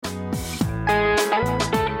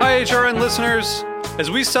HRN listeners.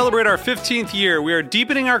 As we celebrate our 15th year, we are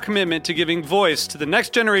deepening our commitment to giving voice to the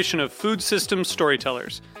next generation of food systems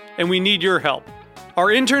storytellers, and we need your help. Our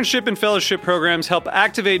internship and fellowship programs help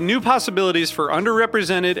activate new possibilities for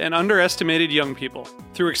underrepresented and underestimated young people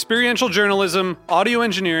through experiential journalism, audio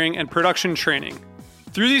engineering, and production training.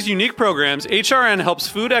 Through these unique programs, HRN helps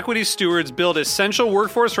food equity stewards build essential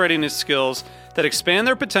workforce readiness skills that expand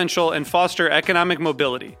their potential and foster economic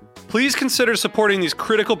mobility. Please consider supporting these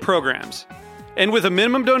critical programs. And with a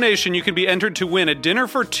minimum donation, you can be entered to win a dinner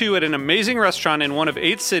for two at an amazing restaurant in one of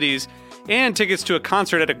 8 cities and tickets to a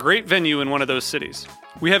concert at a great venue in one of those cities.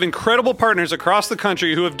 We have incredible partners across the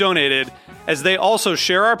country who have donated, as they also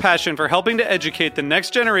share our passion for helping to educate the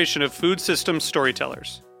next generation of food systems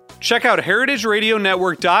storytellers. Check out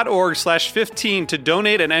heritageradionetwork.org/15 to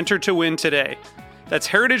donate and enter to win today. That's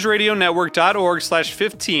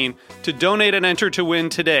heritageradionetwork.org/15 to donate and enter to win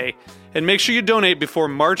today. And make sure you donate before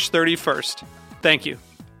March 31st. Thank you.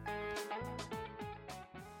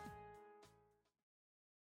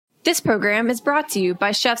 This program is brought to you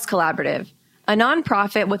by Chefs Collaborative, a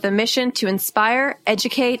nonprofit with a mission to inspire,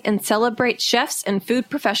 educate, and celebrate chefs and food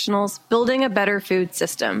professionals building a better food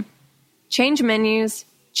system. Change menus,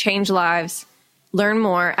 change lives. Learn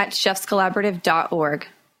more at chefscollaborative.org.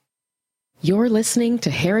 You're listening to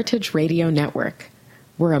Heritage Radio Network.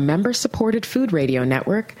 We're a member-supported food radio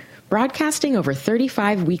network broadcasting over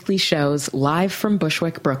 35 weekly shows live from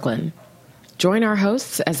Bushwick, Brooklyn. Join our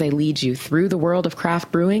hosts as they lead you through the world of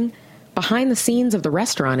craft brewing, behind the scenes of the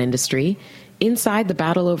restaurant industry, inside the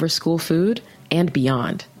battle over school food, and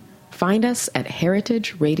beyond. Find us at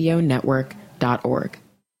heritageradionetwork.org.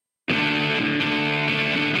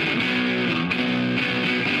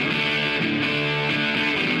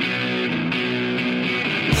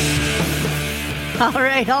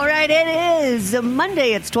 All right. It is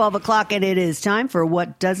Monday. It's 12 o'clock, and it is time for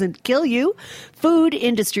What Doesn't Kill You, Food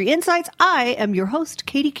Industry Insights. I am your host,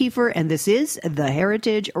 Katy Keiffer, and this is the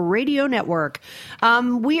Heritage Radio Network.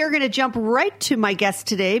 We are going to jump right to my guest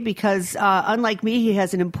today because, unlike me, he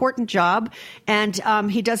has an important job, and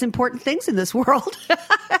he does important things in this world.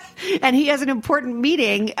 And he has an important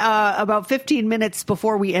meeting about 15 minutes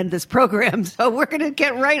before we end this program. So we're going to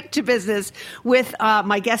get right to business with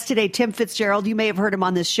my guest today, Tim Fitzgerald. You may have heard him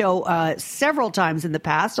on this show several times in the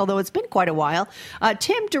past, although it's been quite a while.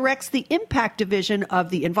 Tim directs the Impact Division of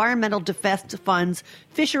the Environmental Defense Fund's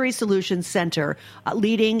Fishery Solutions Center,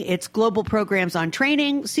 leading its global programs on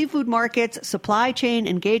training, seafood markets, supply chain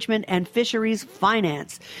engagement, and fisheries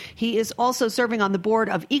finance. He is also serving on the board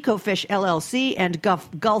of Ecofish LLC and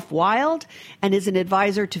GulfWild, and is an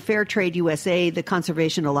advisor to Fair Trade USA, the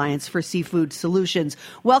Conservation Alliance for Seafood Solutions.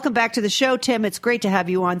 Welcome back to the show, Tim. It's great to have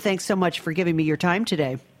you on. Thanks so much for giving me your time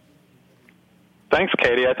today. Thanks,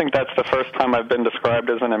 Katie. I think that's the first time I've been described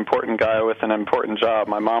as an important guy with an important job.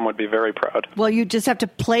 My mom would be very proud. Well, you just have to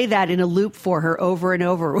play that in a loop for her over and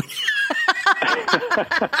over.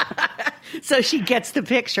 So she gets the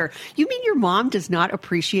picture. You mean your mom does not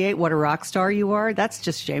appreciate what a rock star you are? That's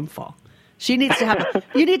just shameful. She needs to have.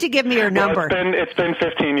 You need to give me her number. Well, it's been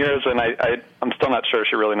 15 years, and I'm still not sure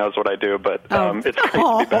she really knows what I do. But it's great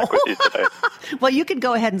to be back with you today. Well, you can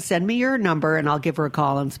go ahead and send me your number, and I'll give her a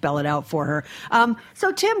call and spell it out for her.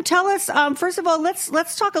 So, Tim, tell us first of all.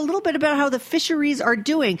 Let's talk a little bit about how the fisheries are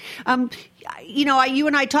doing. You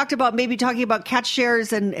and I talked about maybe talking about catch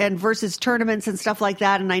shares and versus tournaments and stuff like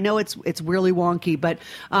that. And I know it's really wonky, but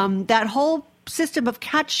that whole system of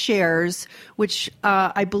catch shares, which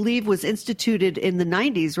I believe was instituted in the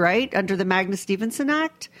 90s, right, under the Magnuson-Stevenson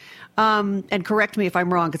Act. And correct me if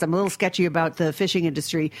I'm wrong, because I'm a little sketchy about the fishing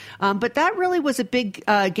industry. But that really was a big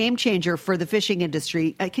game changer for the fishing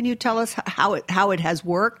industry. Can you tell us how it has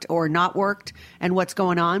worked or not worked and what's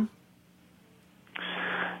going on?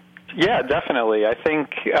 Yeah, definitely. I think,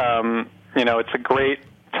 it's a great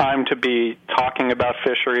time to be talking about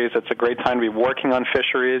fisheries. It's a great time to be working on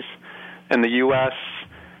fisheries. In the U.S.,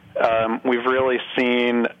 we've really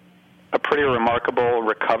seen a pretty remarkable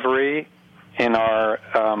recovery in our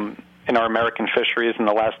American fisheries in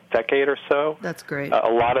the last decade or so. That's great. A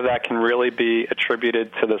lot of that can really be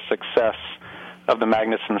attributed to the success of the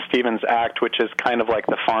Magnuson-Stevens Act, which is kind of like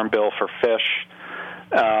the Farm Bill for fish.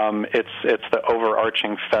 It's the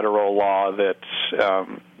overarching federal law that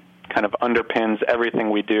kind of underpins everything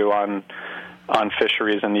we do on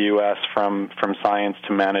fisheries in the U.S., from science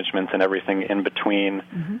to management and everything in between.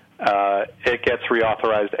 Mm-hmm. It gets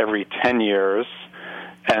reauthorized every 10 years,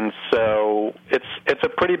 and so it's a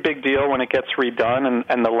pretty big deal when it gets redone,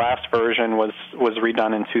 and the last version was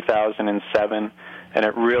redone in 2007, and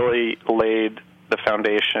it really laid the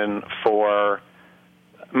foundation for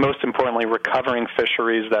most importantly, recovering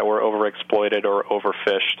fisheries that were overexploited or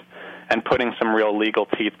overfished, and putting some real legal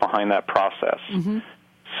teeth behind that process. Mm-hmm.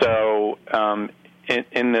 So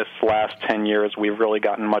in this last 10 years, we've really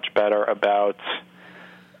gotten much better about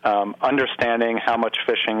understanding how much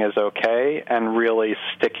fishing is okay and really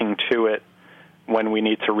sticking to it when we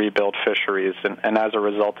need to rebuild fisheries. And as a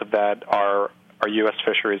result of that, our U.S.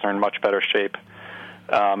 fisheries are in much better shape.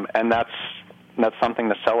 And that's something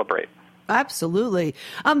to celebrate. Absolutely.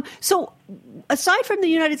 So aside from the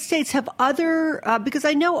United States, have because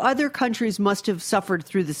I know other countries must have suffered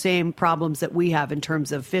through the same problems that we have in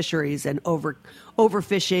terms of fisheries and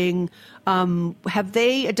overfishing. Have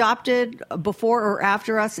they adopted before or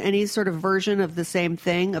after us any sort of version of the same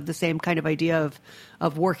thing, of the same kind of idea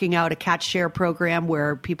of working out a catch share program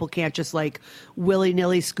where people can't just like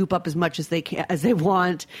willy-nilly scoop up as much as they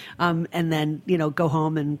want, and then, go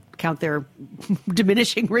home and count their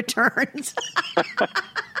diminishing returns?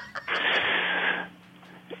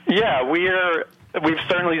 Yeah, we've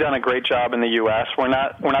certainly done a great job in the U.S. We're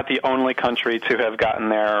not the only country to have gotten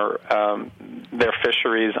their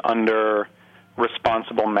fisheries under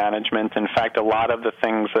responsible management. In fact, a lot of the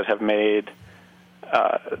things that have made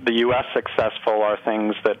the U.S. successful are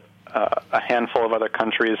things that a handful of other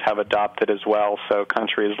countries have adopted as well. So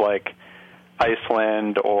countries like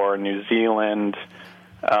Iceland or New Zealand,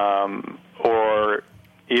 or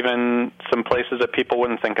even some places that people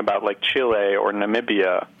wouldn't think about, like Chile or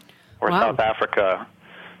Namibia or Wow. South Africa.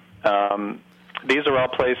 These are all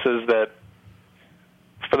places that,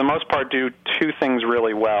 for the most part, do two things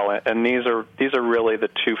really well, and these are really the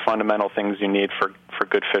two fundamental things you need for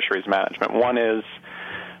good fisheries management. One is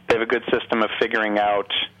they have a good system of figuring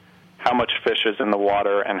out how much fish is in the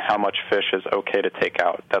water and how much fish is okay to take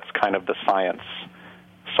out. That's kind of the science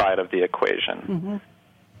side of the equation. Mm-hmm.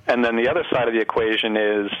 And then the other side of the equation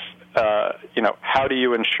is, how do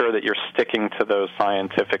you ensure that you're sticking to those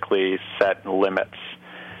scientifically set limits?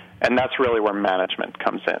 And that's really where management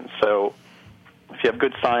comes in. So if you have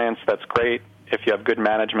good science, that's great. If you have good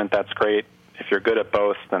management, that's great. If you're good at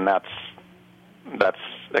both, then that's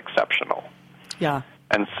exceptional. Yeah.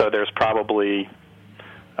 And so there's probably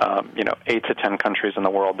 8 to 10 countries in the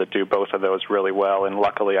world that do both of those really well, and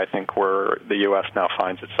luckily I think the U.S. now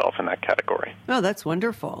finds itself in that category. Oh, that's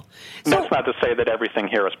wonderful. So, that's not to say that everything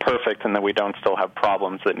here is perfect and that we don't still have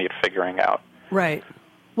problems that need figuring out. Right.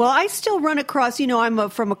 Well, I still run across, I'm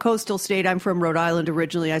from a coastal state. I'm from Rhode Island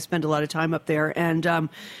originally. I spend a lot of time up there. And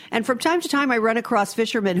from time to time, I run across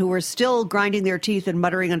fishermen who are still grinding their teeth and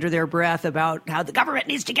muttering under their breath about how the government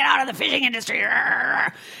needs to get out of the fishing industry.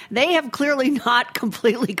 They have clearly not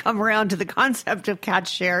completely come around to the concept of catch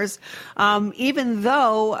shares, even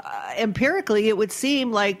though empirically it would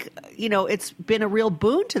seem like, it's been a real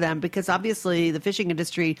boon to them, because obviously the fishing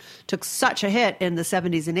industry took such a hit in the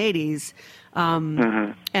 70s and 80s.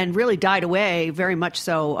 And really died away, very much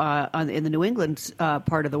so in the New England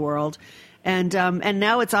part of the world, and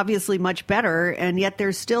now it's obviously much better, and yet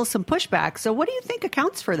there's still some pushback. So, what do you think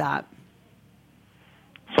accounts for that?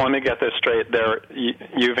 So let me get this straight.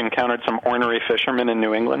 You've encountered some ornery fishermen in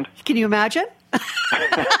New England? Can you imagine?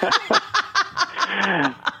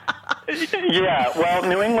 Yeah. Well,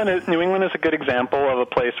 New England is a good example of a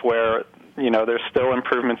place where there's still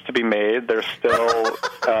improvements to be made. There's still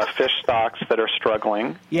fish stocks that are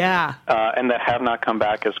struggling. Yeah. And that have not come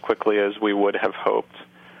back as quickly as we would have hoped.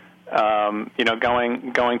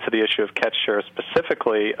 Going to the issue of catch shares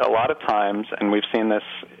specifically, a lot of times, and we've seen this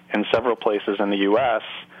in several places in the U.S.,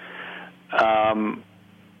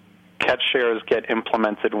 catch shares get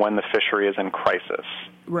implemented when the fishery is in crisis.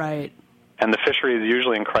 Right. And the fishery is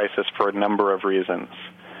usually in crisis for a number of reasons.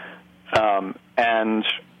 And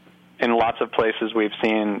in lots of places we've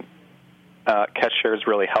seen catch shares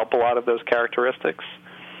really help a lot of those characteristics.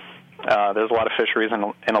 There's a lot of fisheries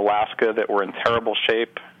in Alaska that were in terrible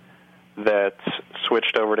shape that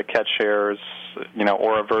switched over to catch shares,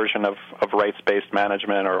 or a version of rights-based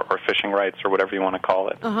management or fishing rights or whatever you want to call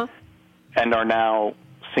it, and are now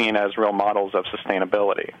seen as real models of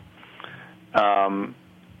sustainability.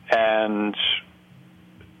 And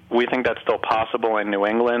we think that's still possible in New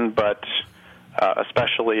England, but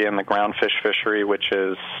especially in the groundfish fishery, which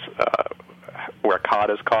is where cod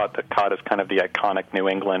is caught. The cod is kind of the iconic New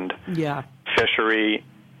England fishery.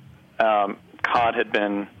 Cod had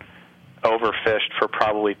been overfished for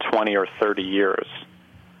probably 20 or 30 years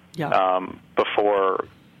before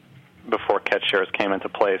catch shares came into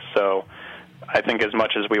place. So I think as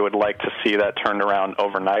much as we would like to see that turned around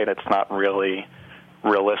overnight, it's not really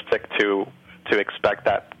realistic to expect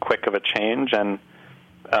that quick of a change. And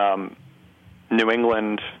New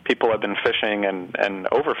England, people have been fishing and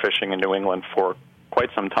overfishing in New England for quite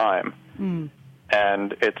quite some time,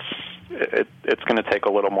 and it's going to take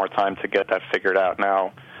a little more time to get that figured out.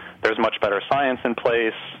 Now, there's much better science in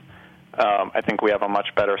place. I think we have a much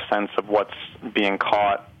better sense of what's being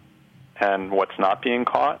caught and what's not being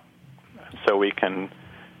caught, so we can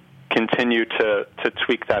continue to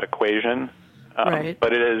tweak that equation. Right.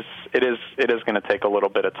 But it is going to take a little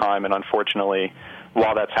bit of time, and unfortunately,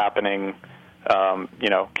 while that's happening,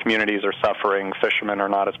 communities are suffering. Fishermen are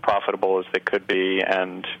not as profitable as they could be,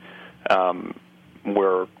 and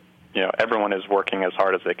everyone is working as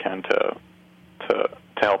hard as they can to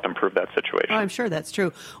help improve that situation. Oh, I'm sure that's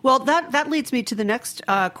true. Well, that leads me to the next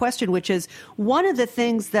question, which is one of the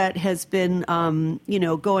things that has been,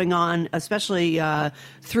 going on, especially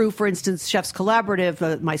through, for instance, Chefs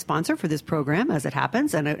Collaborative, my sponsor for this program, as it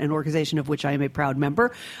happens, and an organization of which I am a proud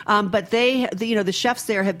member. But the chefs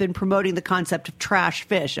there have been promoting the concept of trash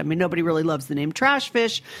fish. I mean, nobody really loves the name trash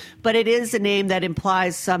fish, but it is a name that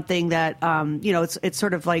implies something that, it's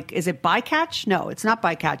sort of like, is it bycatch? No, it's not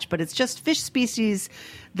bycatch, but it's just fish species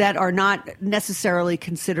that are not necessarily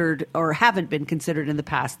considered or haven't been considered in the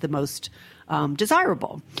past the most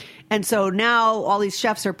desirable. And so now all these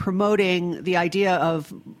chefs are promoting the idea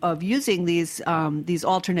of using these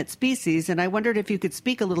alternate species. And I wondered if you could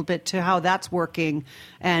speak a little bit to how that's working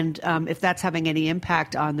and if that's having any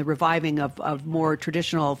impact on the reviving of more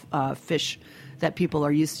traditional fish that people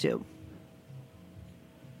are used to.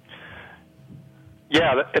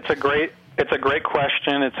 Yeah, it's a great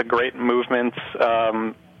question. It's a great movement.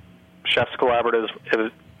 Chefs Collaborative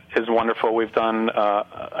is wonderful. We've done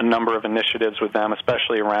a number of initiatives with them,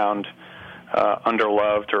 especially around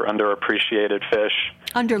underloved or underappreciated fish.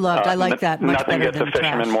 Underloved, I like that much nothing better gets than a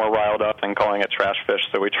fisherman trash. more riled up than calling it trash fish,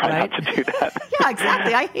 so we try not to do that. Yeah,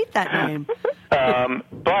 exactly. I hate that name.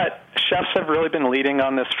 But chefs have really been leading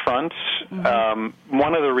on this front. Mm-hmm.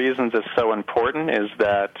 One of the reasons it's so important is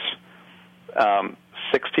that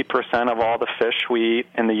 60% of all the fish we eat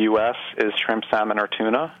in the U.S. is shrimp, salmon, or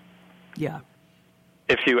tuna. Yeah.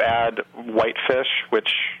 If you add whitefish,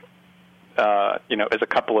 which is a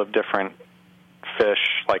couple of different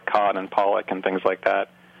fish like cod and pollock and things like that,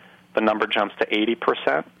 the number jumps to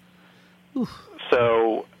 80%. Oof.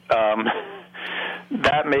 So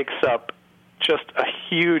that makes up just a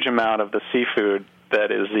huge amount of the seafood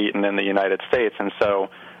that is eaten in the United States, and so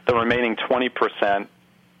the remaining 20%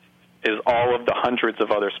 is all of the hundreds of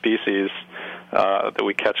other species that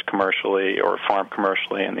we catch commercially or farm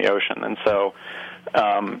commercially in the ocean. And so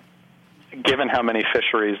given how many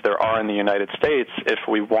fisheries there are in the United States, if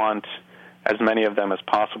we want as many of them as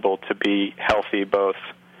possible to be healthy both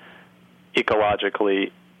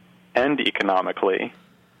ecologically and economically,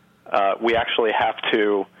 we actually have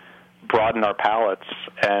to broaden our palates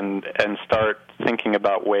and start thinking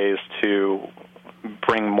about ways to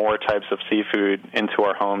bring more types of seafood into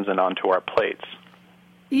our homes and onto our plates.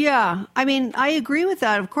 Yeah, I mean, I agree with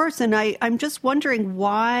that, of course, and I'm just wondering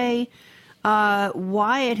why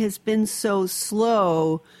it has been so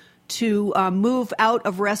slow to move out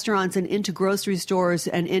of restaurants and into grocery stores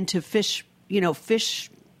and into fish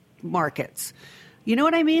markets. You know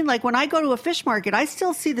what I mean? Like when I go to a fish market, I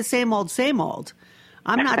still see the same old, same old.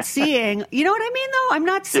 I'm not seeing, you know what I mean, though? I'm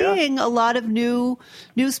not seeing a lot of new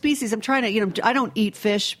species. I'm trying to, I don't eat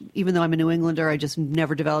fish, even though I'm a New Englander. I just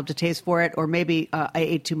never developed a taste for it, or maybe I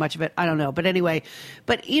ate too much of it. I don't know. But anyway,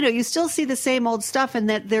 you still see the same old stuff, and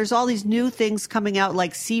that there's all these new things coming out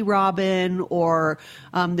like sea robin, or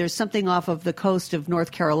there's something off of the coast of North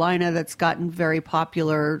Carolina that's gotten very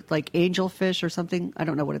popular, like angelfish or something. I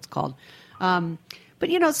don't know what it's called. But,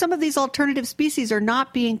 some of these alternative species are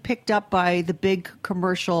not being picked up by the big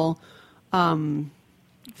commercial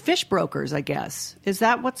fish brokers, I guess. Is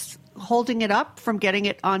that what's holding it up from getting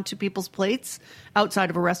it onto people's plates outside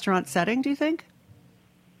of a restaurant setting, do you think?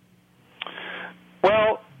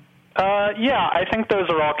 Well, I think those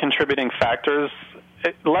are all contributing factors.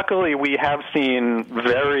 Luckily, we have seen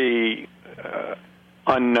very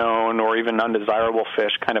unknown or even undesirable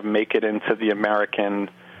fish kind of make it into the American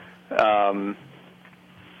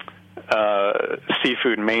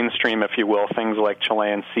seafood mainstream, if you will, things like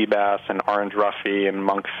Chilean sea bass and orange roughy and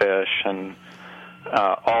monkfish and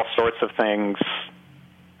all sorts of things.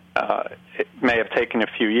 It may have taken a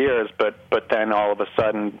few years, but then all of a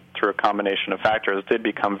sudden, through a combination of factors, did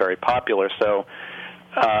become very popular. So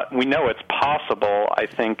we know it's possible. I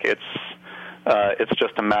think it's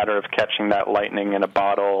just a matter of catching that lightning in a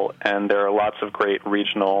bottle, and there are lots of great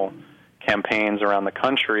regional campaigns around the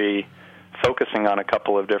country focusing on a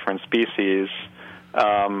couple of different species.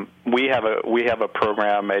 We have a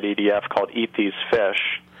program at EDF called Eat These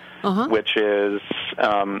Fish, which is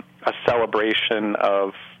a celebration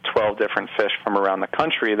of 12 different fish from around the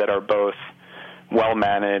country that are both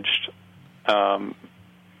well-managed,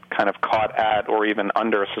 kind of caught at or even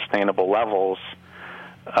under sustainable levels,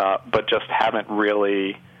 but just haven't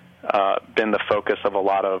really been the focus of a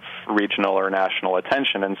lot of regional or national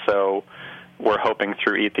attention. And so we're hoping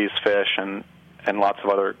through Eat These Fish and lots of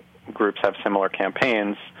other groups have similar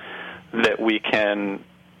campaigns that we can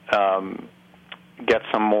get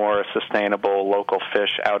some more sustainable local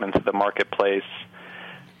fish out into the marketplace,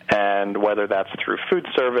 and whether that's through food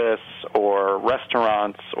service or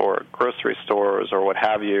restaurants or grocery stores or what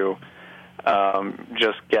have you,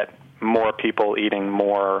 just get more people eating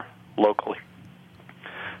more locally,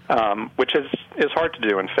 which is hard to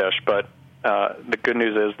do in fish. But the good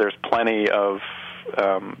news is there's plenty of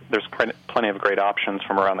great options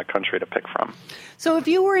from around the country to pick from. So if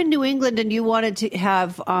you were in New England and you wanted to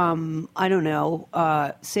have,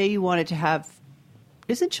 say you wanted to have,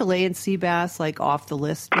 isn't Chilean sea bass like off the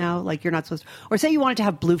list now? Like you're not supposed to, or say you wanted to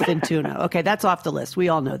have bluefin tuna. Okay, that's off the list. We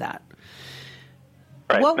all know that.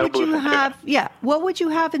 Right, what no would you have? Tuna. Yeah, what would you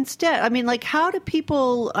have instead? I mean, like, how do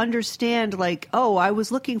people understand? Like, oh, I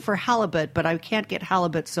was looking for halibut, but I can't get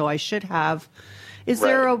halibut, so I should have. Is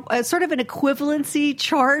there a sort of an equivalency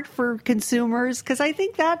chart for consumers? Because I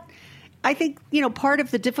think part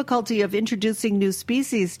of the difficulty of introducing new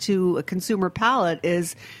species to a consumer palate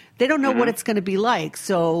is they don't know what it's going to be like.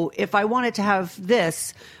 So if I wanted to have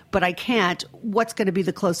this, but I can't, what's going to be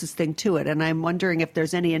the closest thing to it? And I'm wondering if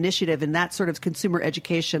there's any initiative in that sort of consumer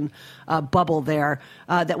education bubble there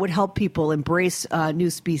that would help people embrace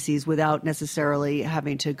new species without necessarily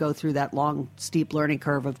having to go through that long, steep learning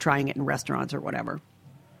curve of trying it in restaurants or whatever.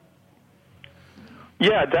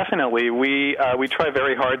 Yeah, definitely. We try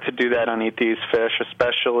very hard to do that on Eat These Fish,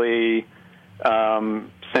 especially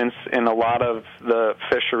since in a lot of the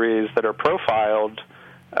fisheries that are profiled,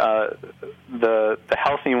 the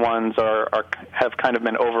healthy ones have kind of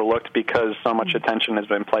been overlooked because so much attention has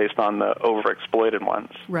been placed on the overexploited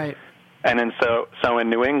ones. Right. And so in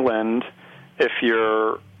New England, if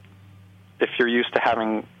you're used to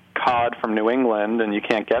having cod from New England and you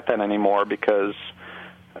can't get that anymore because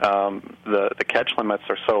the catch limits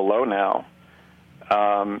are so low now,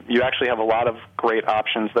 you actually have a lot of great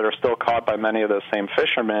options that are still caught by many of those same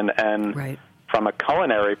fishermen, and right. from a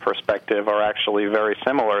culinary perspective are actually very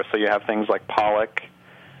similar. So you have things like pollock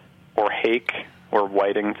or hake or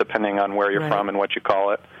whiting, depending on where you're from and what you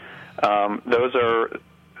call it. Those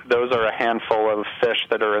are a handful of fish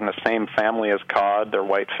that are in the same family as cod. They're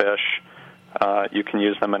whitefish. You can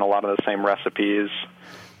use them in a lot of the same recipes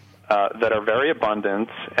that are very abundant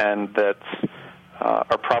and that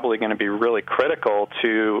are probably going to be really critical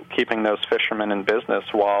to keeping those fishermen in business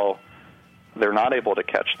while they're not able to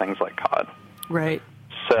catch things like cod. Right.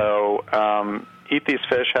 So Eat These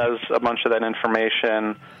Fish has a bunch of that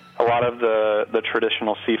information. A lot of the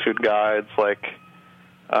traditional seafood guides like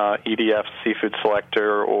EDF Seafood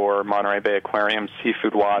Selector or Monterey Bay Aquarium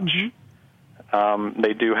Seafood Watch,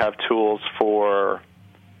 they do have tools for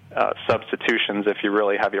substitutions if you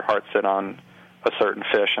really have your heart set on a certain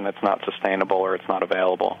fish and it's not sustainable or it's not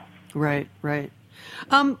available. Right, right.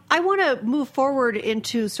 I want to move forward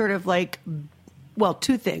into sort of like, well,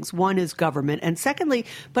 two things. One is government, and secondly,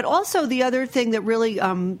 but also the other thing that really,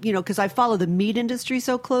 because I follow the meat industry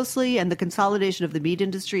so closely, and the consolidation of the meat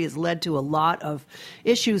industry has led to a lot of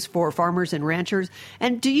issues for farmers and ranchers.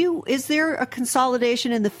 And is there a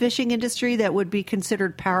consolidation in the fishing industry that would be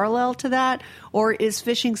considered parallel to that, or is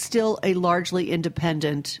fishing still a largely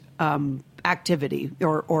independent activity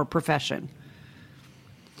or profession?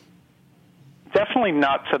 Definitely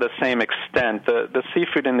not to the same extent. The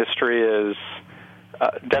seafood industry is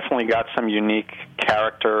definitely got some unique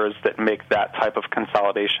characters that make that type of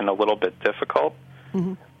consolidation a little bit difficult.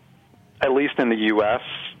 At least in the U.S.,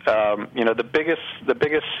 the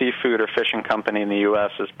biggest seafood or fishing company in the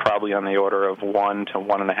U.S. is probably on the order of $1 to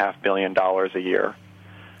 $1.5 billion a year.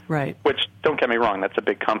 Right. Which, don't get me wrong, that's a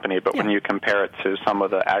big company, but when you compare it to some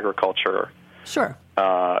of the agriculture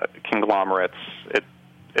conglomerates,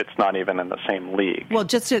 it's not even in the same league. Well,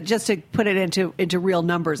 just to put it into real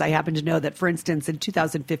numbers, I happen to know that, for instance, in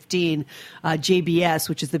 2015, JBS,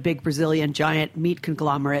 which is the big Brazilian giant meat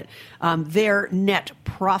conglomerate, their net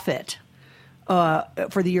profit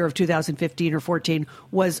for the year of 2015 or 14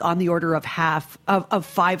 was on the order of half of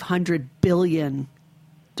 $500 billion.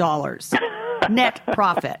 Net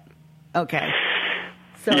profit. Okay.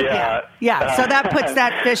 So, yeah. So that puts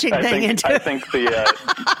that fishing thing into. I think the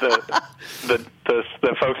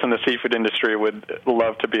folks in the seafood industry would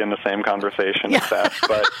love to be in the same conversation as that.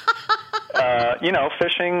 But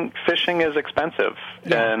fishing is expensive,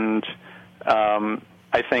 and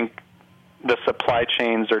I think the supply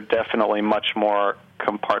chains are definitely much more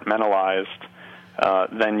compartmentalized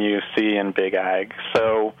than you see in big ag.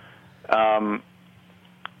 So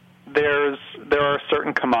there are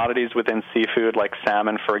certain commodities within seafood, like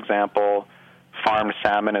salmon, for example. Farmed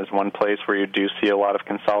salmon is one place where you do see a lot of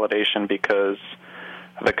consolidation because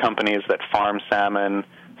the companies that farm salmon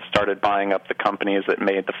started buying up the companies that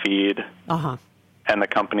made the feed, and the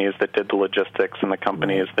companies that did the logistics, and the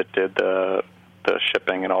companies that did the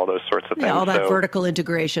shipping and all those sorts of things. Yeah, all that vertical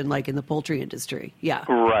integration, like in the poultry industry. Yeah,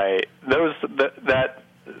 right.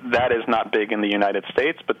 That is not big in the United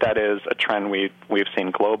States, but that is a trend we've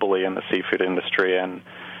seen globally in the seafood industry, and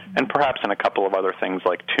perhaps in a couple of other things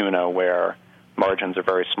like tuna, where margins are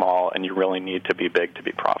very small and you really need to be big to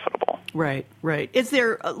be profitable. Right. Is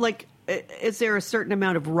there a certain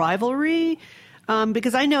amount of rivalry?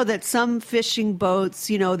 Because I know that some fishing boats,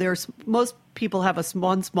 most people have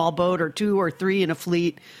one small boat or two or three in a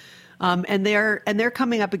fleet, and they're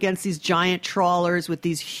coming up against these giant trawlers with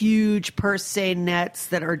these huge purse seine nets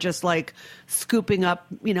that are just like scooping up,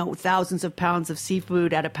 thousands of pounds of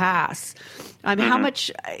seafood at a pass. I mean, how much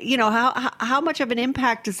of an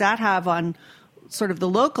impact does that have on sort of the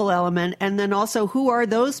local element? And then also, who are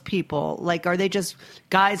those people? Like, are they just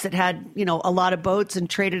guys that had, a lot of boats and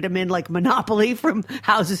traded them in like Monopoly from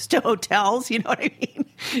houses to hotels? You know what I mean?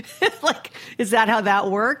 Like, is that how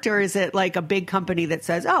that worked? Or is it like a big company that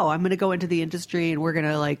says, oh, I'm going to go into the industry and we're going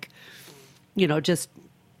to just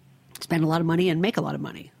spend a lot of money and make a lot of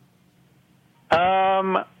money?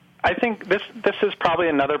 I think this is probably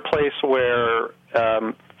another place where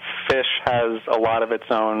fish has a lot of its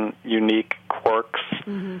own unique quirks,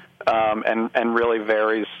 and really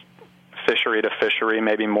varies fishery to fishery,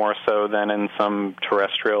 maybe more so than in some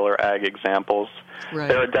terrestrial or ag examples. Right.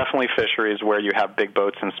 There are definitely fisheries where you have big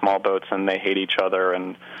boats and small boats, and they hate each other,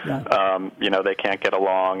 and they can't get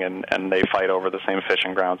along, and they fight over the same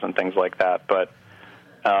fishing grounds and things like that. But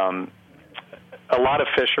a lot of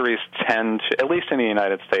fisheries tend to, at least in the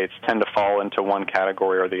United States, tend to fall into one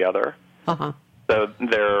category or the other. So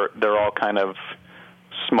they're all kind of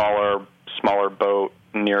smaller boat,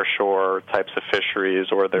 near shore types of fisheries,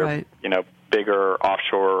 or they're bigger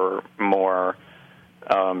offshore, more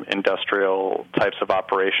industrial types of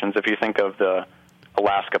operations. If you think of the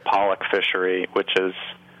Alaska pollock fishery, which is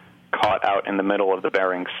caught out in the middle of the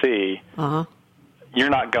Bering Sea, you're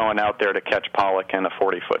not going out there to catch pollock in a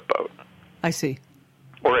 40-foot boat. I see.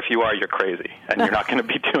 Or if you are, you're crazy, and you're not going to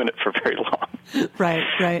be doing it for very long.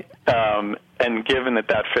 Right. And given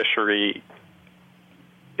that fishery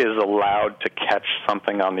is allowed to catch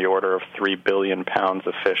something on the order of 3 billion pounds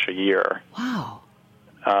of fish a year. Wow.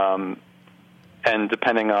 And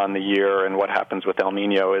depending on the year and what happens with El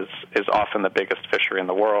Nino is often the biggest fishery in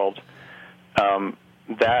the world.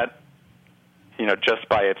 That, just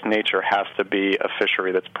by its nature has to be a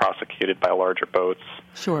fishery that's prosecuted by larger boats.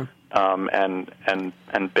 Sure. And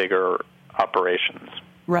bigger operations.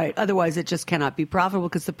 Right. Otherwise, it just cannot be profitable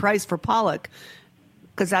because the price for pollock,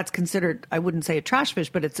 because that's considered, I wouldn't say a trash fish,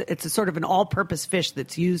 but it's a sort of an all-purpose fish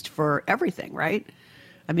that's used for everything, right?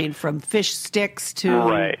 I mean, from fish sticks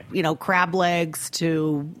to, crab legs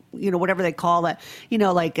to, whatever they call it.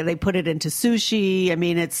 Like they put it into sushi. I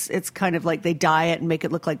mean, it's kind of like they dye it and make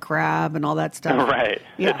it look like crab and all that stuff. Right.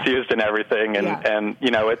 Yeah. It's used in everything. And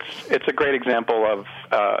it's a great example of,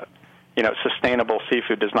 sustainable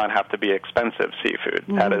seafood does not have to be expensive seafood.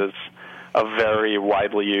 Mm-hmm. That is a very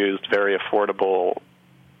widely used, very affordable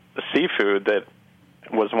seafood that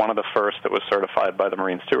was one of the first that was certified by the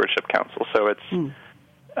Marine Stewardship Council. So it's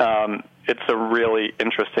a really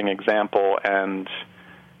interesting example, and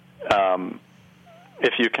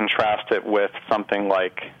if you contrast it with something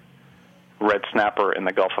like red snapper in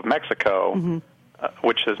the Gulf of Mexico,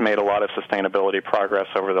 which has made a lot of sustainability progress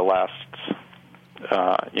over the last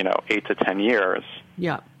 8 to 10 years.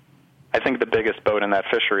 Yeah. I think the biggest boat in that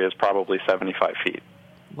fishery is probably 75 feet.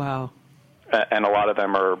 Wow. And a lot of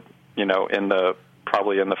them are,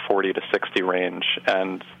 probably in the 40 to 60 range,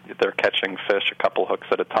 and they're catching fish a couple hooks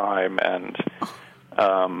at a time, and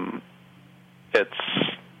I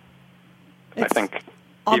think,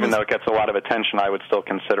 even though it gets a lot of attention, I would still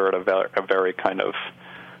consider it a very kind of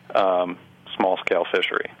small-scale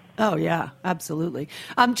fishery. Oh, yeah, absolutely.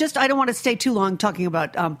 I don't want to stay too long talking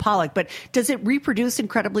about pollock, but does it reproduce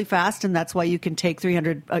incredibly fast, and that's why you can take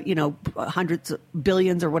 300, hundreds of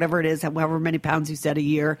billions or whatever it is, however many pounds you said a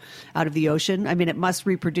year out of the ocean? I mean, it must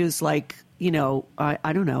reproduce like,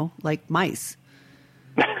 I don't know, like mice.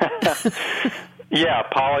 Yeah,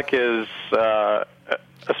 pollock is,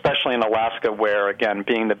 especially in Alaska where, again,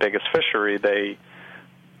 being the biggest fishery, they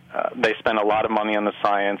They spend a lot of money on the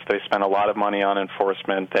science. They spend a lot of money on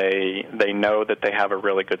enforcement. They know that they have a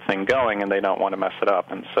really good thing going, and they don't want to mess it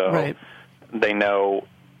up. And so they know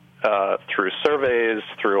through surveys,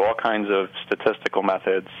 through all kinds of statistical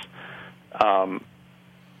methods,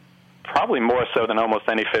 probably more so than almost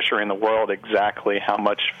any fishery in the world, exactly how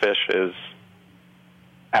much fish is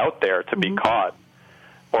out there to be caught,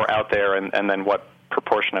 or out there, and then what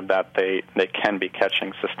proportion of that they can be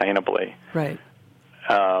catching sustainably. Right.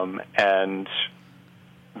 And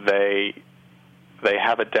they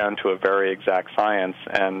have it down to a very exact science.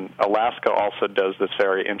 And Alaska also does this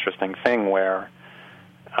very interesting thing where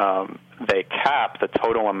they cap the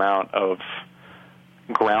total amount of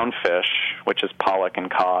ground fish, which is pollock and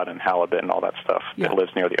cod and halibut and all that stuff that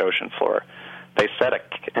lives near the ocean floor. They set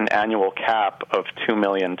an annual cap of 2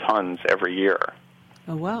 million tons every year.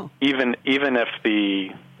 Oh, wow. Even if the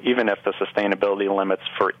sustainability limits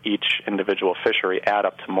for each individual fishery add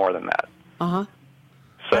up to more than that. Uh-huh.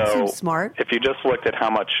 So that seems smart. If you just looked at how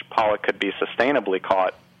much pollock could be sustainably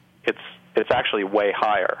caught, it's actually way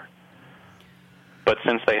higher. But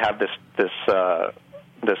since they have this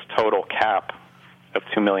total cap of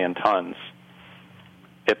 2 million tons,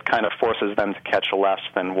 it kind of forces them to catch less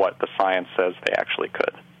than what the science says they actually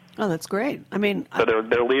could. Oh, that's great. I mean, so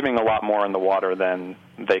they're leaving a lot more in the water than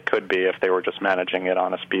they could be if they were just managing it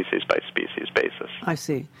on a species by species basis. I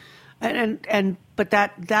see, but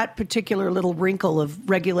that particular little wrinkle of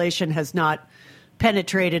regulation has not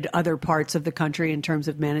penetrated other parts of the country in terms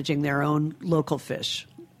of managing their own local fish,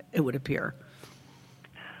 it would appear.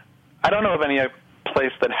 I don't know of any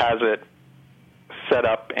place that has it set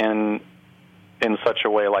up in such a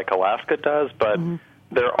way like Alaska does, but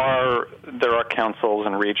there are councils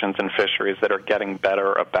and regions and fisheries that are getting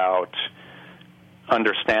better about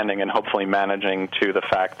understanding and hopefully managing to the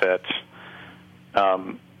fact that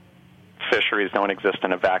fisheries don't exist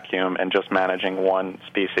in a vacuum, and just managing one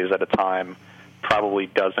species at a time probably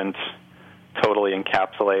doesn't totally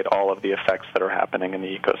encapsulate all of the effects that are happening in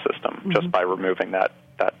the ecosystem just by removing that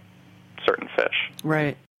certain fish.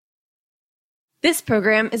 Right. This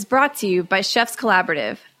program is brought to you by Chefs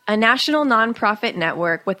Collaborative, a national nonprofit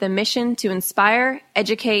network with a mission to inspire,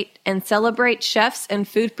 educate, and celebrate chefs and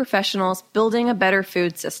food professionals building a better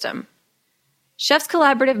food system. Chefs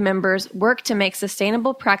Collaborative members work to make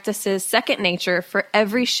sustainable practices second nature for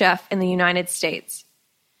every chef in the United States.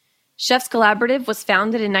 Chefs Collaborative was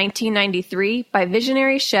founded in 1993 by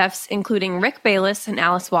visionary chefs including Rick Bayless and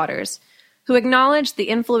Alice Waters, who acknowledged the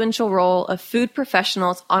influential role of food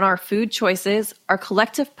professionals on our food choices, our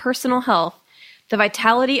collective personal health, the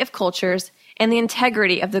vitality of cultures, and the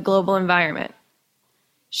integrity of the global environment.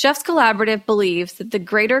 Chefs Collaborative believes that the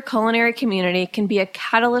greater culinary community can be a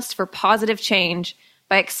catalyst for positive change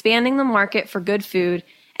by expanding the market for good food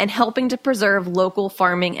and helping to preserve local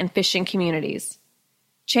farming and fishing communities.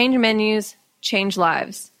 Change menus, change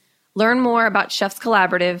lives. Learn more about Chefs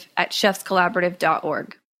Collaborative at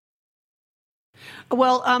chefscollaborative.org.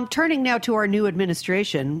 Well, turning now to our new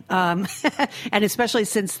administration, and especially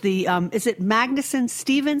since the, is it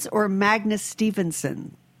Magnuson-Stevens or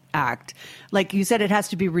Magnus-Stevenson Act? Like you said, it has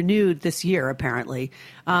to be renewed this year, apparently.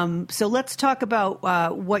 So let's talk about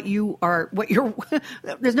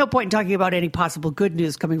there's no point in talking about any possible good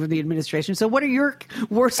news coming from the administration. So what are your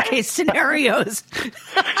worst case scenarios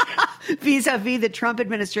vis-a-vis the Trump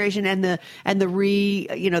administration and the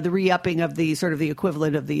re-upping of the sort of the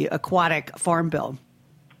equivalent of the aquatic farm bill?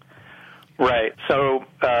 Right. So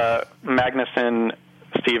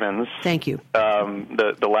Magnuson-Stevens. Thank you.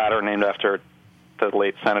 The latter named after the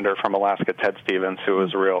late senator from Alaska, Ted Stevens, who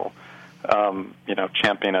was a real,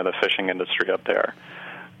 champion of the fishing industry up there.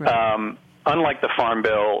 Right. Unlike the Farm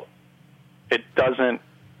Bill,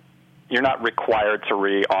 you're not required to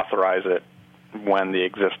reauthorize it when the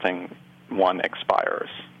existing one expires.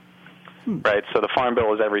 Right? So the Farm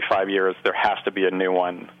Bill is every 5 years. There has to be a new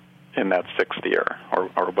one in that sixth year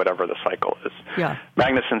or whatever the cycle is. Yeah.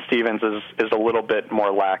 Magnuson-Stevens is a little bit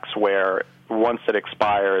more lax, where once it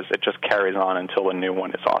expires, it just carries on until a new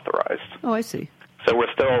one is authorized. Oh, I see. So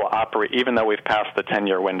we're still even though we've passed the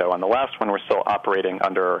 10-year window on the last one, we're still operating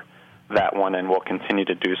under that one, and we'll continue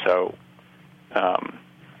to do so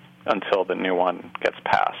until the new one gets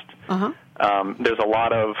passed. Uh-huh. There's a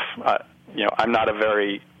lot of, I'm not a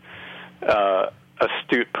very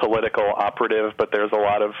astute political operative, but there's a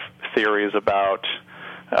lot of theories about,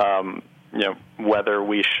 whether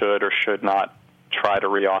we should or should not try to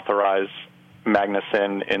reauthorize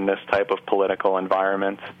Magnuson in this type of political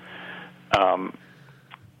environment.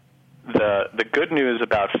 The good news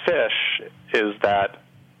about fish is that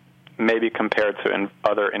maybe compared to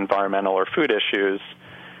other environmental or food issues,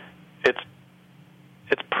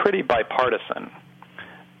 it's pretty bipartisan.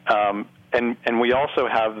 And we also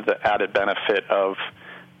have the added benefit of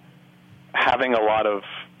having a lot of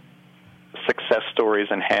success stories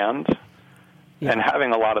in hand and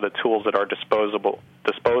having a lot of the tools at our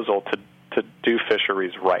disposal to do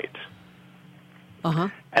fisheries right. Uh-huh.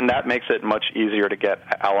 And that makes it much easier to get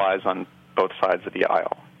allies on both sides of the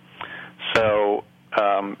aisle. So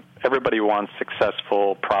everybody wants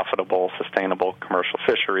successful, profitable, sustainable commercial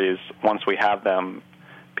fisheries. Once we have them,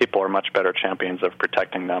 people are much better champions of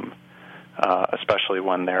protecting them, especially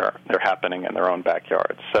when they're happening in their own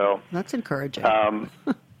backyards. So that's encouraging.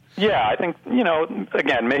 Yeah, I think,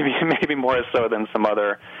 again, maybe more so than some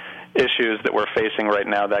other issues that we're facing right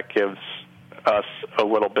now, that gives us a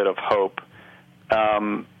little bit of hope.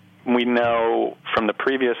 We know from the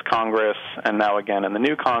previous Congress and now again in the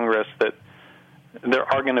new Congress that there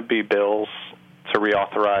are going to be bills to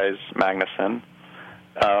reauthorize Magnuson.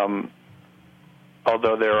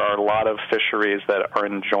 Although there are a lot of fisheries that are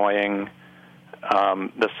enjoying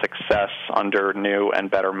the success under new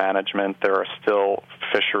and better management, there are still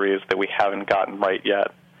fisheries that we haven't gotten right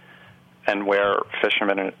yet, and where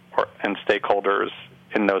fishermen and stakeholders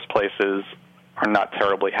in those places are not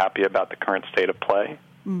terribly happy about the current state of play.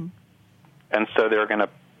 Mm. And so they're going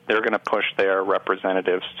to push their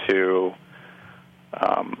representatives to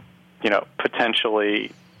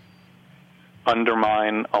potentially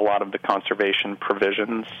undermine a lot of the conservation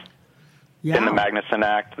provisions in the Magnuson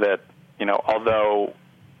Act that, although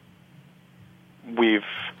we've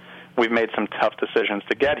made some tough decisions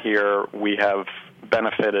to get here, we have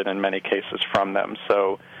benefited in many cases from them.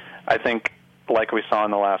 So I think, like we saw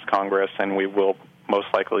in the last Congress, and we will most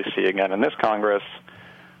likely see again in this Congress,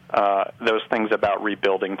 those things about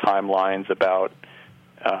rebuilding timelines, about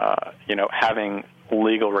having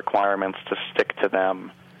legal requirements to stick to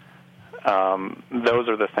them, those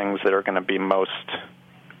are the things that are going to be most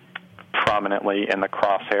prominently in the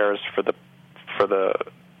crosshairs for the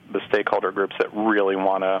stakeholder groups that really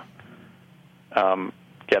want to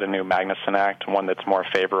get a new Magnuson Act, one that's more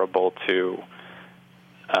favorable to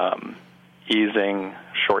easing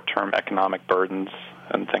short-term economic burdens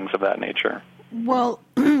and things of that nature. Well,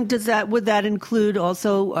 would that include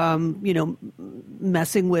also,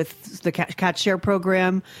 messing with the catch share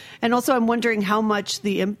program? And also, I'm wondering how much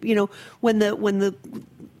when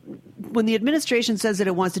the administration says that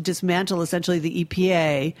it wants to dismantle essentially the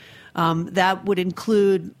EPA, that would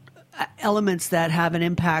include elements that have an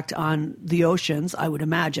impact on the oceans, I would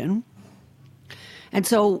imagine. And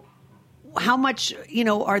so, how much,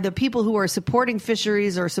 are the people who are supporting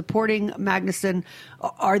fisheries or supporting Magnuson,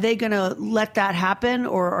 are they going to let that happen,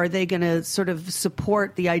 or are they going to sort of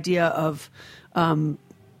support the idea of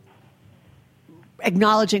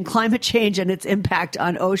acknowledging climate change and its impact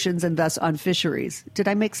on oceans and thus on fisheries? Did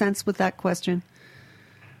I make sense with that question?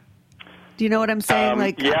 Do you know what I'm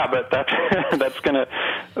saying? Yeah, but that's gonna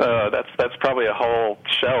that's probably a whole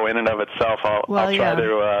show in and of itself. I'll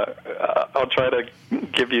try to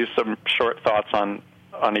give you some short thoughts on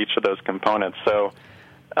each of those components. So,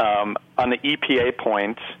 on the EPA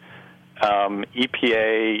point,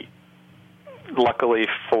 EPA, luckily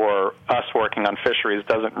for us working on fisheries,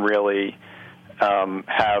 doesn't really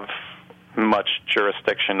have much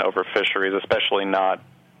jurisdiction over fisheries, especially not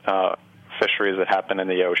fisheries that happen in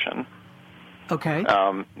the ocean. Okay.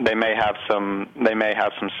 They may have some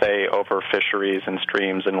say over fisheries and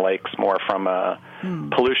streams and lakes more from a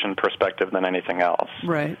pollution perspective than anything else.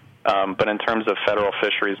 Right. But in terms of federal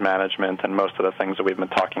fisheries management and most of the things that we've been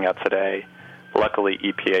talking about today, luckily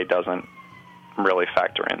EPA doesn't really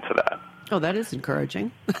factor into that. Oh, that is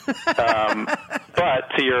encouraging. But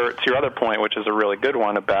to your other point, which is a really good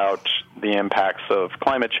one about the impacts of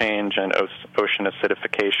climate change and ocean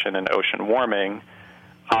acidification and ocean warming,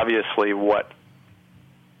 obviously what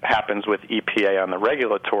happens with EPA on the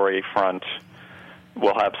regulatory front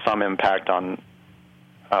will have some impact on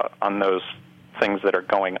those things that are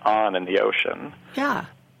going on in the ocean. Yeah.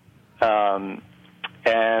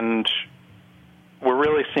 And we're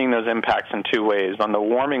really seeing those impacts in two ways. On the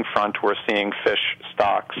warming front, we're seeing fish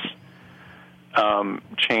stocks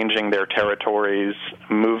changing their territories,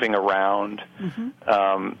 moving around.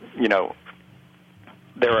 Mm-hmm.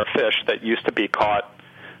 There are fish that used to be caught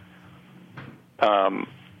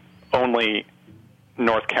only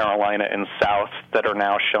North Carolina and South that are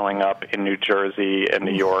now showing up in New Jersey and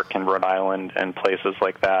New York and Rhode Island and places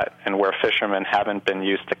like that, and where fishermen haven't been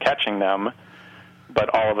used to catching them,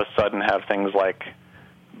 but all of a sudden have things like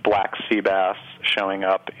black sea bass showing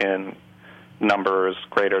up in numbers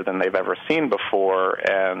greater than they've ever seen before.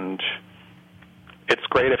 And it's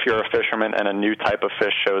great if you're a fisherman and a new type of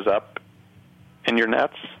fish shows up in your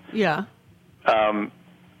nets. Yeah.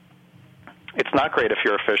 it's not great if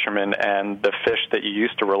you're a fisherman and the fish that you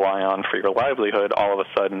used to rely on for your livelihood all of a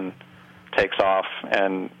sudden takes off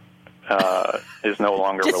and is no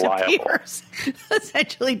longer reliable.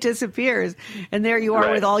 Essentially disappears. And there you are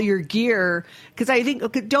Right. with all your gear. Because I think,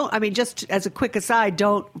 just as a quick aside,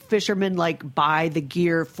 don't fishermen buy the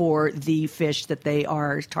gear for the fish that they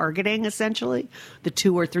are targeting, essentially? The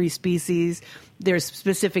 2 or 3 species. There's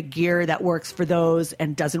specific gear that works for those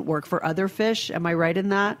and doesn't work for other fish. Am I right in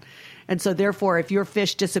that? And so therefore, if your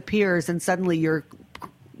fish disappears and suddenly you're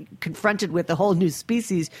confronted with a whole new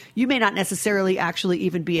species, you may not necessarily actually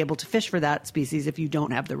even be able to fish for that species if you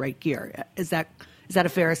don't have the right gear. Is that a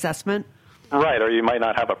fair assessment? Right, or you might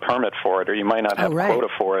not have a permit for it, or you might not have quota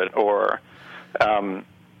for it, or,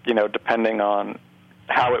 depending on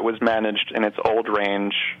how it was managed in its old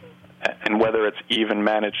range and whether it's even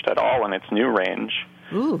managed at all in its new range.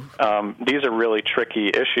 Ooh. These are really tricky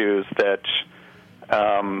issues that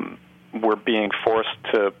we're being forced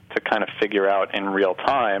to kind of figure out in real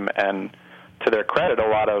time. And to their credit, a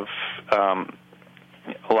lot of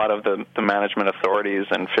the management authorities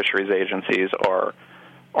and fisheries agencies are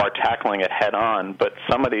tackling it head on. But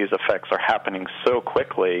some of these effects are happening so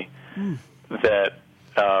quickly that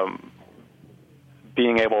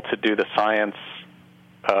being able to do the science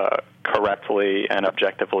correctly and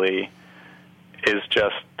objectively is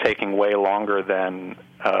just taking way longer than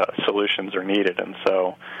solutions are needed. And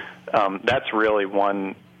so that's really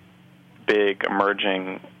one big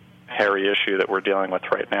emerging hairy issue that we're dealing with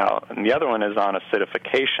right now. And the other one is on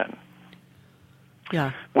acidification,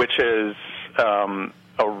 which is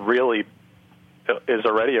already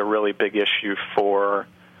a really big issue for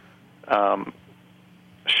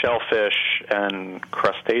shellfish and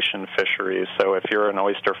crustacean fisheries. So if you're an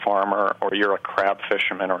oyster farmer or you're a crab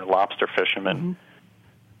fisherman or a lobster fisherman,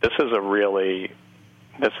 this is a really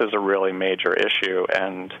major issue,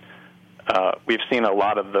 and we've seen a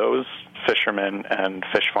lot of those fishermen and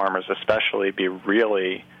fish farmers especially be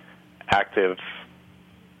really active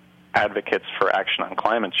advocates for action on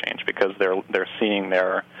climate change because they're seeing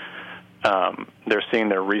their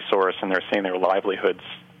resource and they're seeing their livelihoods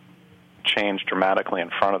change dramatically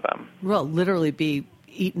in front of them. Well, literally be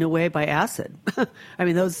eaten away by acid. I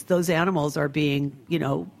mean, those animals are being,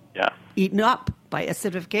 eaten up by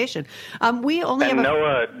acidification. We only have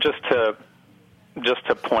NOAA, just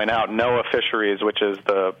to point out, NOAA Fisheries, which is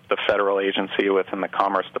the federal agency within the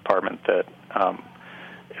Commerce Department that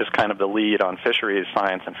is kind of the lead on fisheries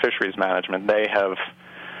science and fisheries management, they have,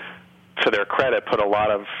 to their credit, put a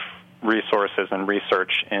lot of resources and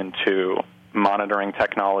research into monitoring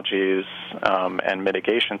technologies and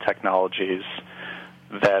mitigation technologies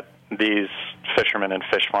that these fishermen and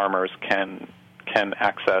fish farmers can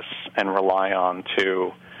access and rely on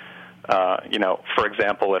to, for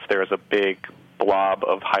example, if there's a big blob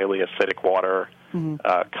of highly acidic water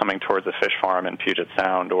coming towards a fish farm in Puget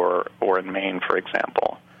Sound or in Maine, for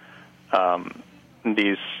example,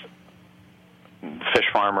 these fish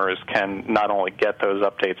farmers can not only get those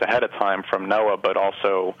updates ahead of time from NOAA, but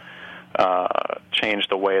also change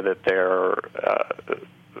the way that their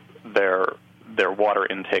water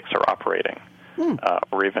intakes are operating,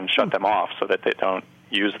 or even shut them off so that they don't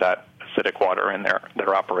use that acidic water in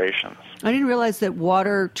their operations. I didn't realize that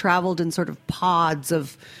water traveled in sort of pods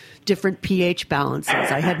of different pH balances.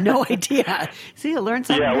 I had no idea. See, I learned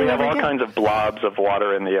something new we have every all day. kinds of blobs of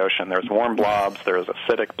water in the ocean. There's warm blobs, there's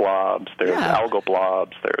acidic blobs, there's algal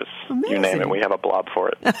blobs, there's you name it. We have a blob for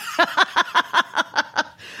it.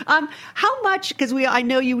 How much? Because I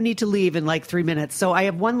know you need to leave in like 3 minutes. So I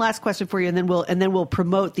have one last question for you, and then we'll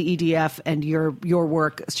promote the EDF and your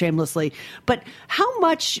work shamelessly. But how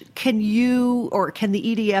much can you or can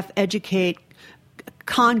the EDF educate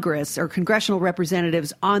Congress or congressional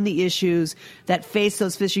representatives on the issues that face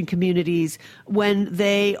those fishing communities when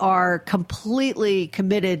they are completely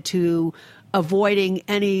committed to avoiding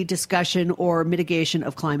any discussion or mitigation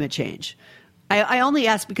of climate change? I only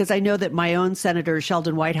ask because I know that my own Senator,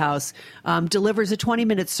 Sheldon Whitehouse, delivers a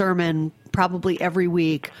 20-minute sermon probably every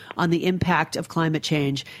week on the impact of climate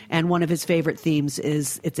change. And one of his favorite themes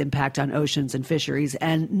is its impact on oceans and fisheries.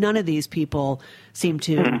 And none of these people seem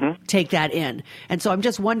to take that in. And so I'm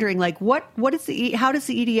just wondering, like, how does the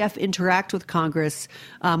EDF interact with Congress,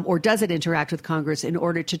 or does it interact with Congress in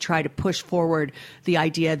order to try to push forward the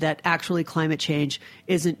idea that actually climate change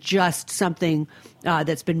isn't just something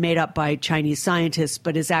that's been made up by Chinese scientists,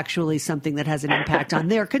 but is actually something that has an impact on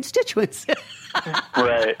their constituents?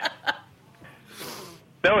 Right.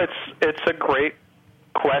 No, it's a great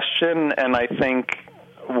question, and I think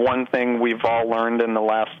one thing we've all learned in the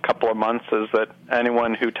last couple of months is that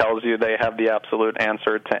anyone who tells you they have the absolute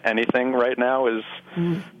answer to anything right now is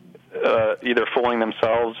either fooling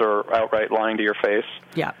themselves or outright lying to your face.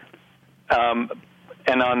 Yeah.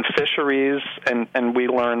 And on fisheries, and we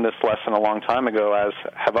learned this lesson a long time ago, as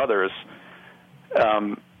have others,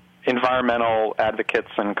 environmental advocates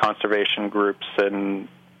and conservation groups and,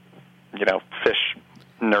 fish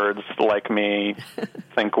nerds like me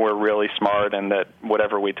think we're really smart and that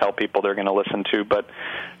whatever we tell people they're going to listen to. But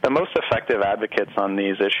the most effective advocates on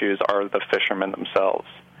these issues are the fishermen themselves.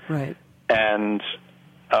 Right. And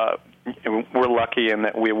we're lucky in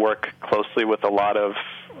that we work closely with a lot of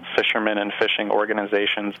fishermen and fishing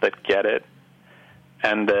organizations that get it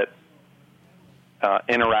and that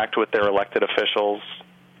interact with their elected officials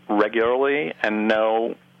regularly and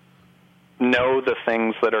know the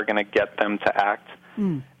things that are going to get them to act.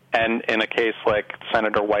 And in a case like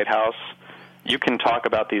Senator Whitehouse, you can talk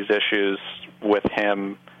about these issues with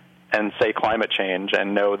him and say climate change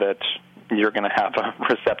and know that you're going to have a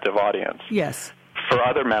receptive audience. Yes. For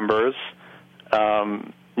other members,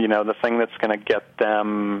 the thing that's going to get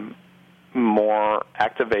them more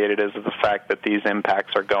activated is the fact that these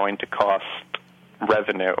impacts are going to cost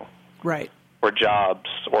revenue. Right. Or jobs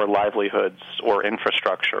or livelihoods or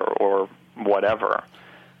infrastructure or whatever.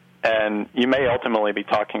 And you may ultimately be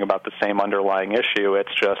talking about the same underlying issue.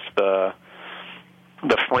 It's just the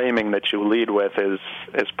framing that you lead with is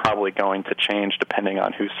probably going to change depending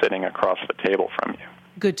on who's sitting across the table from you.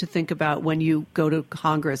 Good to think about when you go to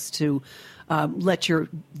Congress to let your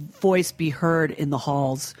voice be heard in the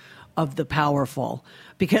halls of the powerful,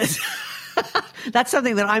 because that's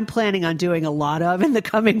something that I'm planning on doing a lot of in the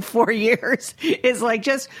coming 4 years, is like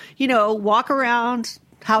just, walk around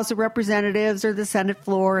House of Representatives or the Senate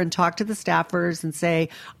floor and talk to the staffers and say,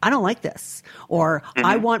 I don't like this, or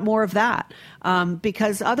I want more of that.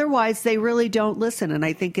 Because otherwise they really don't listen. And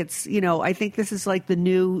I think it's, I think this is like the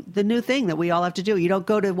new thing that we all have to do. You don't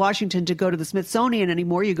go to Washington to go to the Smithsonian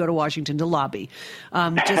anymore. You go to Washington to lobby.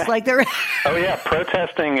 Just like they're. Oh yeah.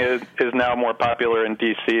 Protesting is now more popular in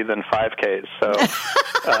DC than 5Ks. So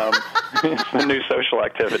it's the new social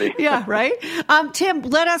activity. Yeah. Right. Tim,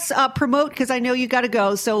 let us promote, because I know you got to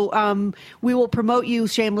go. So we will promote you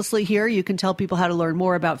shamelessly here. You can tell people how to learn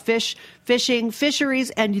more about fishing, fisheries,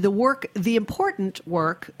 and the important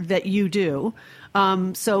work that you do.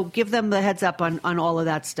 So give them the heads up on all of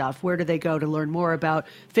that stuff. Where do they go to learn more about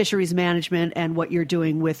fisheries management and what you're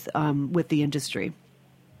doing with the industry?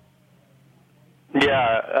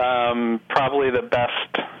 Yeah, probably the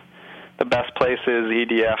best place is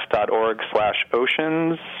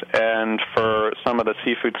edf.org/oceans. And for some of the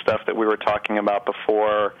seafood stuff that we were talking about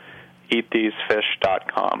before,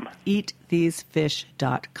 eatthesefish.com.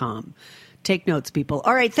 Eatthesefish.com. Take notes, people.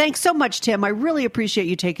 All right. Thanks so much, Tim. I really appreciate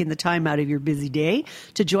you taking the time out of your busy day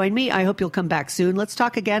to join me. I hope you'll come back soon. Let's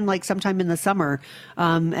talk again, like sometime in the summer,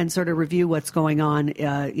 and sort of review what's going on,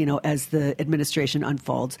 as the administration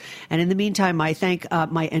unfolds. And in the meantime, I thank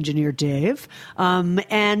my engineer, Dave, and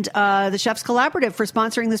the Chefs Collaborative for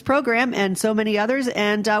sponsoring this program and so many others.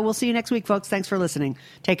 And we'll see you next week, folks. Thanks for listening.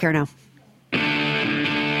 Take care now.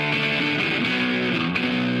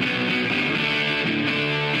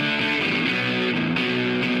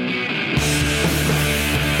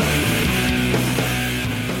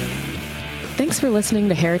 Thanks for listening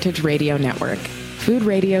to Heritage Radio Network, food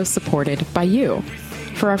radio supported by you.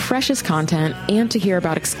 For our freshest content and to hear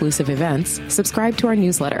about exclusive events, subscribe to our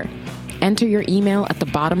newsletter. Enter your email at the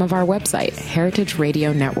bottom of our website,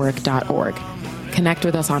 heritageradionetwork.org. Connect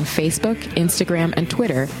with us on Facebook, Instagram, and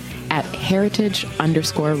Twitter at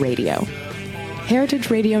heritage_radio. Heritage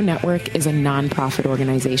Radio Network is a nonprofit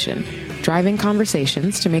organization driving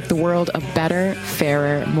conversations to make the world a better,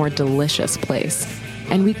 fairer, more delicious place.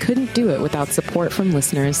 And we couldn't do it without support from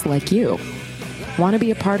listeners like you. Want to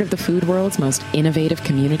be a part of the food world's most innovative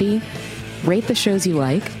community? Rate the shows you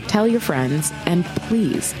like, tell your friends, and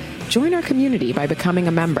please join our community by becoming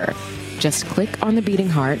a member. Just click on the beating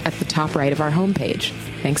heart at the top right of our homepage.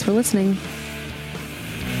 Thanks for listening.